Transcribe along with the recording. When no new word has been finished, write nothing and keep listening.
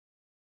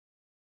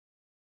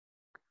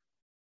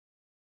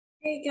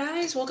Hey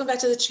guys, welcome back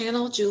to the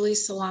channel. Julie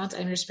Salant,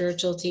 I'm your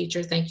spiritual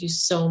teacher. Thank you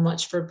so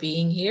much for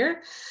being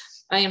here.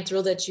 I am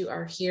thrilled that you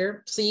are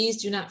here.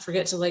 Please do not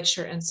forget to like,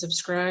 share, and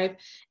subscribe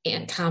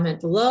and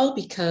comment below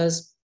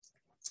because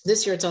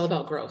this year it's all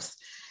about growth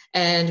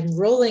and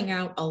rolling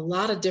out a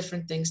lot of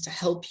different things to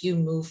help you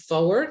move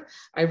forward.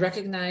 I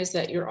recognize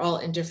that you're all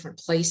in different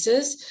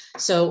places.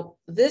 So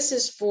this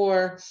is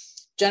for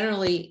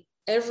generally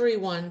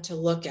everyone to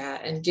look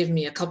at and give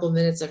me a couple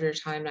minutes of your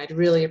time. I'd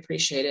really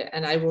appreciate it.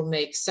 And I will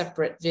make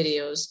separate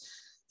videos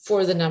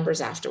for the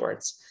numbers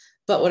afterwards.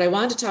 But what I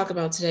wanted to talk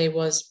about today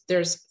was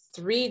there's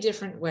three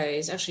different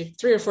ways, actually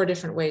three or four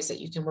different ways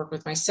that you can work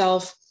with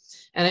myself.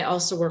 And I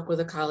also work with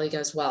a colleague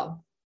as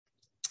well.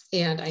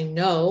 And I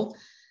know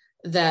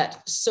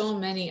that so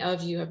many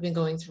of you have been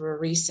going through a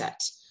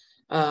reset.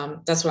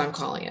 That's what I'm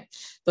calling it.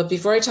 But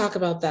before I talk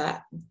about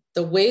that,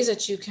 the ways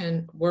that you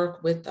can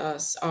work with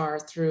us are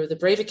through the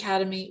Brave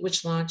Academy,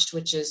 which launched,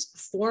 which is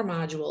 4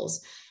 modules,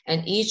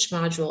 and each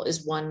module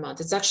is 1 month.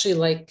 It's actually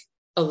like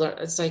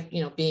it's like,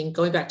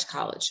 going back to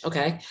college.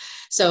 Okay.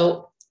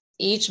 So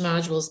each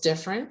module is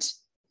different,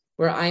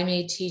 where I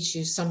may teach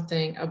you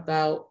something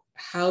about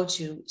how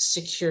to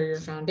secure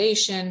your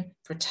foundation,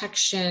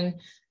 protection,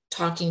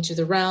 talking to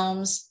the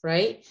realms,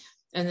 right?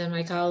 And then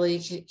my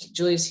colleague,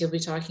 Julius, he'll be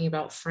talking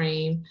about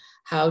frame,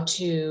 how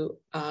to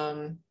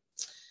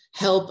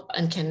help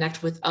and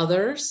connect with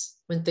others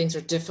when things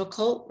are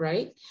difficult,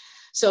 right?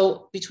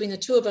 So between the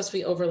two of us,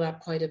 we overlap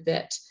quite a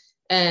bit.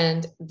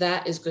 And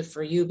that is good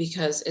for you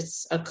because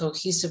it's a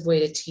cohesive way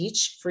to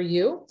teach for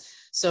you.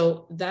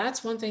 So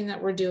that's one thing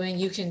that we're doing.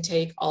 You can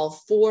take all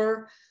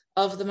 4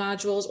 of the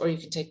modules, or you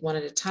can take one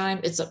at a time.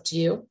 It's up to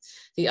you.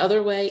 The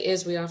other way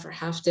is we offer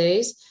half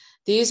days.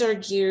 These are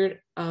geared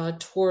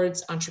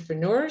towards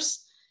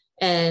entrepreneurs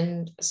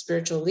and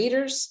spiritual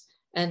leaders.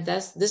 And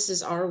this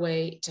is our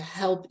way to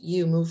help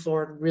you move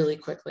forward really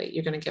quickly.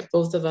 You're going to get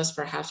both of us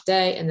for a half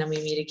day, and then we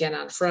meet again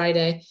on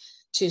Friday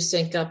to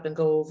sync up and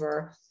go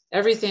over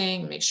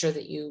everything, make sure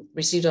that you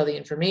received all the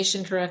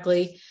information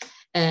correctly,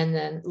 and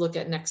then look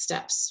at next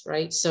steps,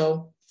 right?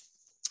 So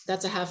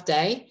that's a half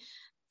day.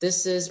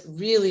 This is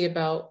really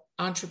about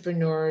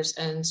entrepreneurs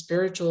and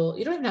spiritual.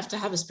 You don't even have to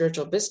have a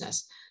spiritual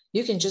business.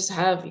 You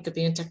could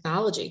be in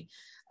technology.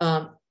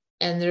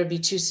 And there'd be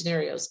 2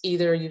 scenarios.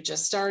 Either you've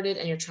just started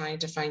and you're trying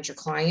to find your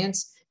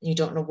clients and you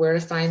don't know where to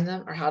find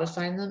them or how to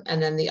find them.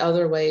 And then the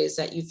other way is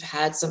that you've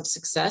had some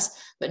success,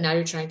 but now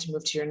you're trying to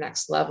move to your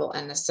next level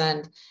and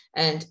ascend.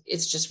 And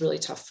it's just really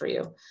tough for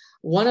you.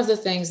 One of the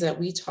things that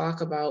we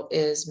talk about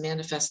is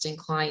manifesting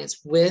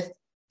clients with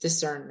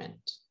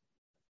discernment.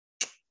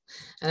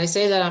 And I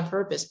say that on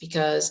purpose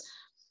because,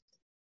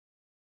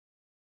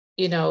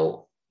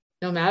 no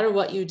matter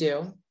what you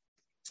do,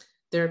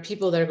 there are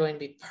people that are going to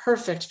be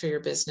perfect for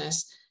your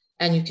business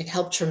and you can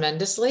help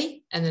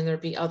tremendously. And then there'll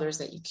be others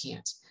that you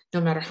can't,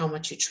 no matter how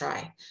much you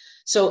try.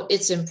 So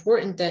it's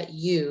important that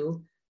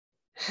you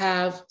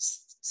have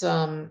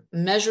some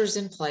measures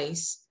in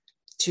place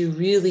to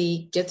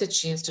really get the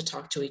chance to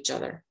talk to each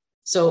other.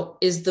 So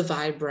is the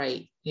vibe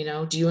right?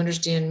 Do you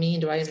understand me?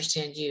 And do I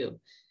understand you?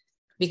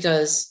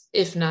 Because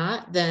if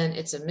not, then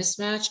it's a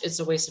mismatch. It's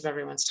a waste of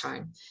everyone's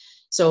time.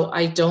 So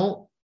I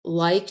don't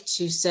like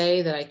to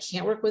say that I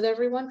can't work with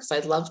everyone because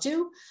I'd love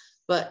to,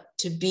 but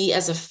to be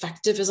as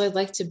effective as I'd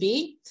like to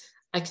be,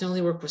 I can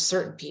only work with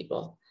certain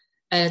people.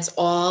 And it's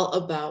all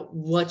about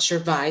what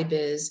your vibe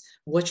is,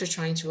 what you're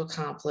trying to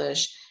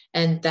accomplish.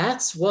 And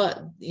that's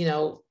what,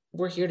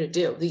 we're here to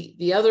do.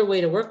 The other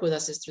way to work with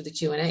us is through the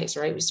Q&As,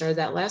 right? We started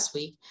that last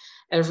week,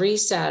 every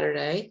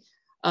Saturday.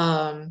 We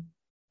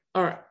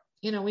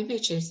may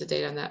change the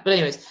date on that. But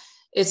anyways,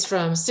 it's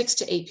from 6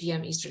 to 8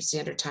 p.m. Eastern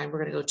Standard Time. We're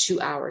going to go 2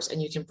 hours and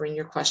you can bring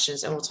your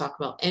questions and we'll talk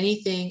about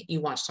anything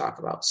you want to talk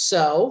about.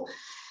 So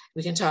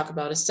we can talk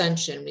about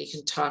ascension. We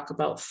can talk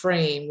about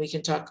frame. We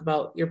can talk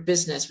about your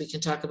business. We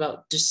can talk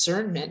about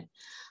discernment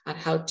on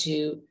how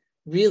to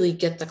really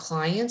get the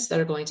clients that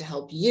are going to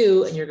help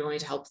you and you're going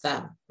to help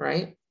them,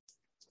 right?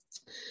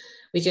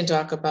 We can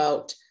talk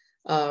about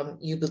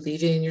you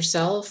believing in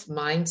yourself,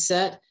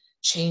 mindset,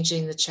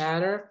 changing the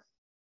chatter.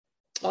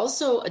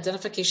 Also,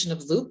 identification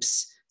of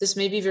loops. This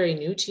may be very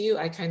new to you.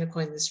 I kind of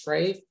coined this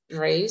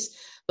phrase,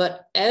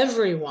 but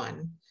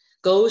everyone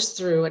goes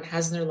through and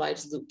has in their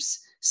lives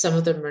loops. Some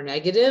of them are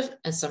negative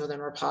and some of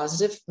them are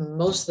positive.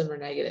 Most of them are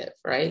negative,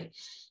 right?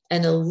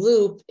 And a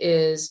loop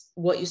is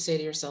what you say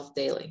to yourself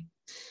daily.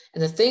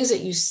 And the things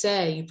that you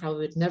say, you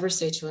probably would never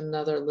say to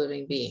another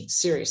living being.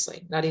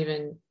 Seriously, not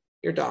even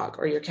your dog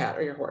or your cat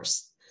or your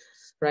horse,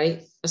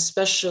 right?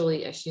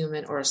 Especially a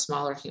human or a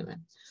smaller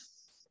human.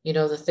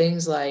 The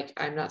things like,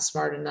 I'm not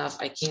smart enough.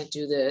 I can't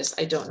do this.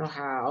 I don't know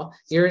how.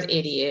 You're an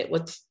idiot.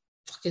 What the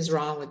fuck is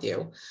wrong with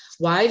you?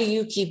 Why do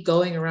you keep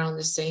going around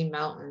the same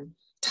mountain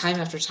time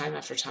after time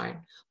after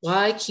time?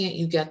 Why can't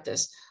you get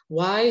this?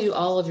 Why do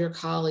all of your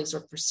colleagues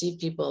or perceived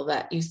people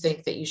that you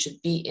think that you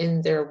should be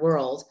in their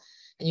world,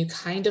 and you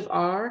kind of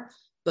are,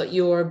 but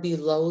you're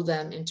below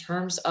them in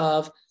terms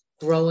of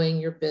growing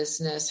your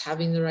business,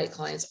 having the right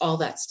clients, all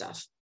that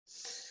stuff.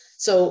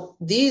 So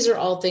these are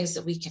all things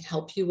that we can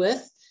help you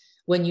with.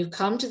 When you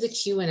come to the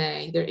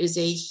Q&A, there is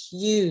a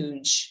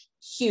huge,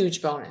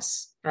 huge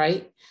bonus,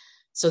 right?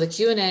 So the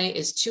Q&A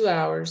is 2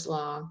 hours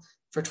long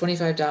for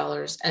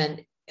 $25.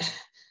 And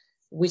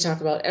we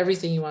talk about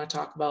everything you want to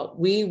talk about.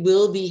 We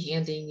will be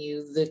handing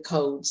you the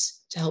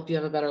codes to help you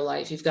have a better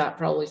life. You've got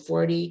probably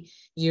 40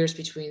 years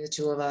between the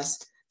two of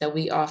us that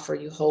we offer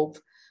you hope.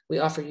 We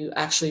offer you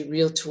actually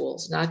real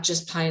tools, not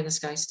just pie in the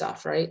sky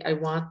stuff, right? I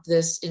want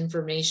this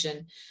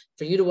information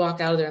for you to walk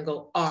out of there and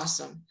go,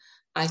 awesome,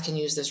 I can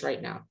use this right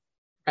now,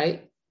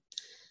 right?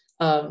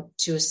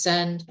 To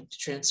ascend, to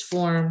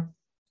transform,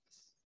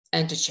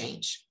 and to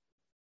change,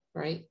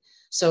 right?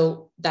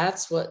 So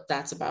that's what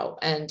that's about.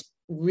 And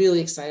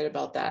really excited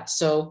about that.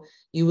 So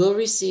you will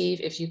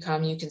receive, if you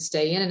come, you can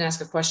stay in and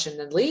ask a question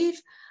and leave,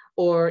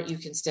 or you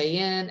can stay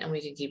in and we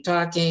can keep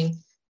talking.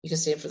 You can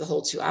stay in for the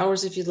whole 2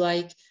 hours if you'd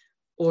like,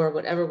 or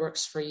whatever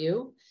works for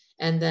you.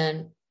 And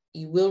then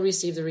you will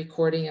receive the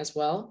recording as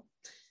well.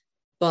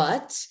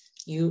 But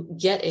you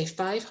get a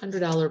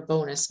 $500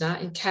 bonus,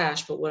 not in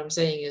cash, but what I'm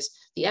saying is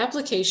the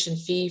application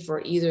fee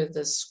for either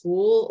the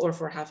school or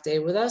for a half day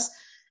with us,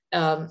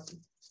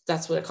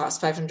 that's what it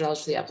costs, $500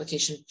 for the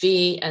application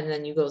fee. And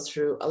then you go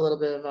through a little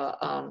bit of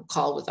a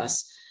call with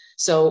us.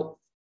 So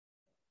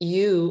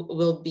we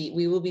will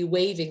be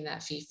waiving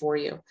that fee for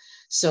you.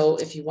 So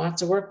if you want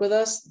to work with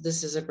us,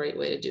 this is a great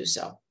way to do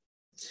so.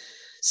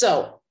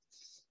 So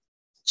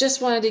just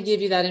wanted to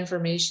give you that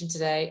information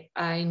today.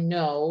 I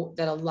know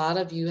that a lot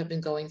of you have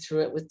been going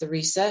through it with the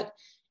reset,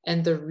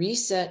 and the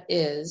reset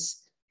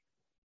is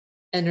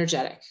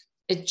energetic.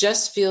 It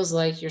just feels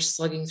like you're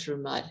slugging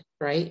through mud,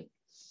 right?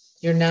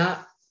 You're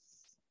not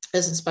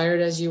as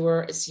inspired as you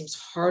were. It seems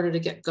harder to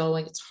get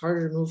going. It's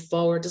harder to move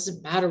forward. It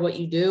doesn't matter what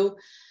you do.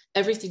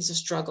 Everything's a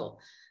struggle.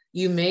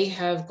 You may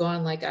have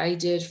gone like I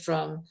did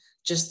from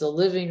just the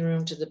living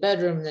room to the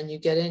bedroom, and then you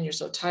get in, you're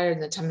so tired,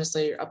 and then 10 minutes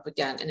later, you're up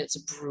again, and it's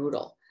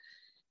brutal.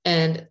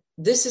 And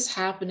this is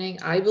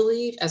happening, I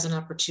believe, as an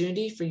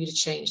opportunity for you to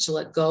change, to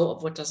let go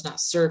of what does not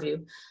serve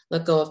you,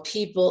 let go of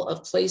people,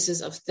 of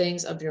places, of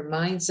things, of your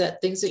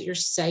mindset, things that you're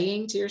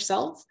saying to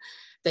yourself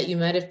that you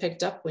might have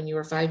picked up when you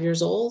were 5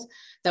 years old,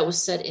 that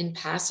was said in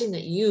passing,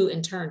 that you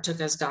in turn took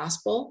as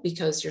gospel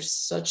because you're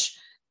such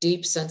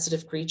deep,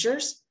 sensitive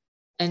creatures.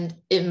 And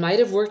it might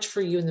have worked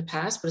for you in the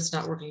past, but it's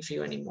not working for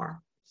you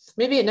anymore.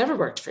 Maybe it never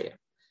worked for you.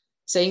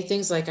 Saying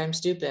things like, I'm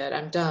stupid,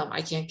 I'm dumb,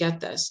 I can't get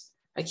this,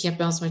 I can't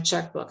balance my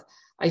checkbook,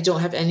 I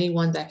don't have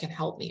anyone that can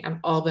help me, I'm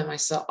all by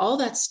myself. All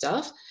that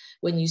stuff,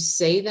 when you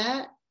say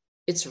that,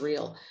 it's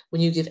real.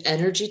 When you give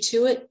energy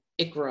to it,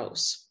 it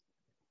grows.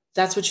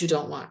 That's what you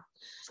don't want.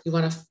 You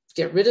want to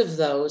get rid of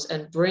those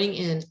and bring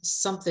in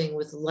something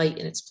with light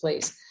in its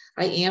place.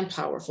 I am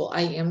powerful.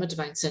 I am a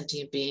divine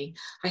sentient being.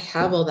 I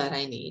have all that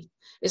I need.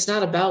 It's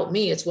not about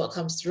me. It's what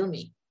comes through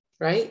me,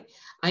 right?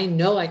 I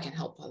know I can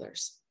help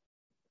others.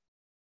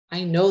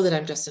 I know that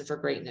I'm destined for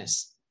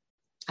greatness.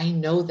 I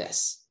know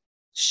this.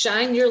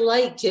 Shine your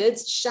light,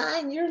 kids.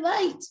 Shine your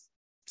light.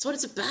 That's what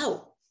it's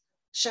about.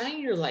 Shine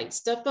your light.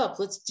 Step up.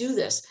 Let's do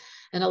this.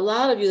 And a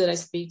lot of you that I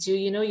speak to,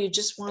 you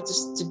just want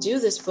us to do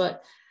this,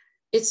 but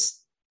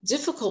it's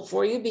difficult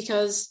for you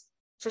because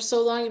for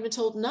so long you've been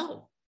told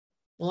no.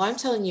 Well, I'm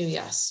telling you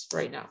yes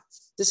right now.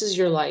 This is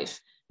your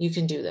life. You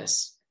can do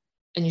this,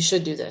 and you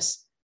should do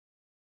this.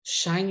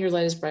 Shine your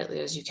light as brightly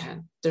as you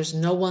can. There's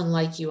no one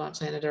like you on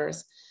planet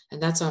Earth,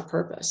 and that's on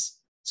purpose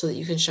so that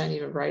you can shine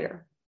even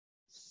brighter.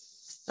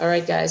 All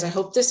right, guys, I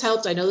hope this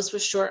helped. I know this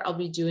was short. I'll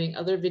be doing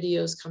other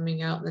videos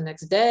coming out in the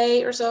next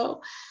day or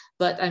so,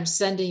 but I'm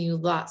sending you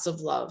lots of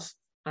love.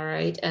 All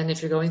right. And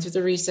if you're going through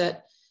the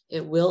reset,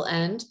 it will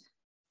end.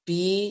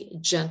 Be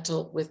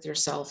gentle with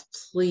yourself.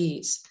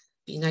 Please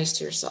be nice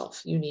to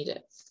yourself. You need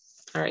it.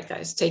 All right,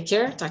 guys, take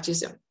care. Talk to you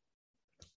soon.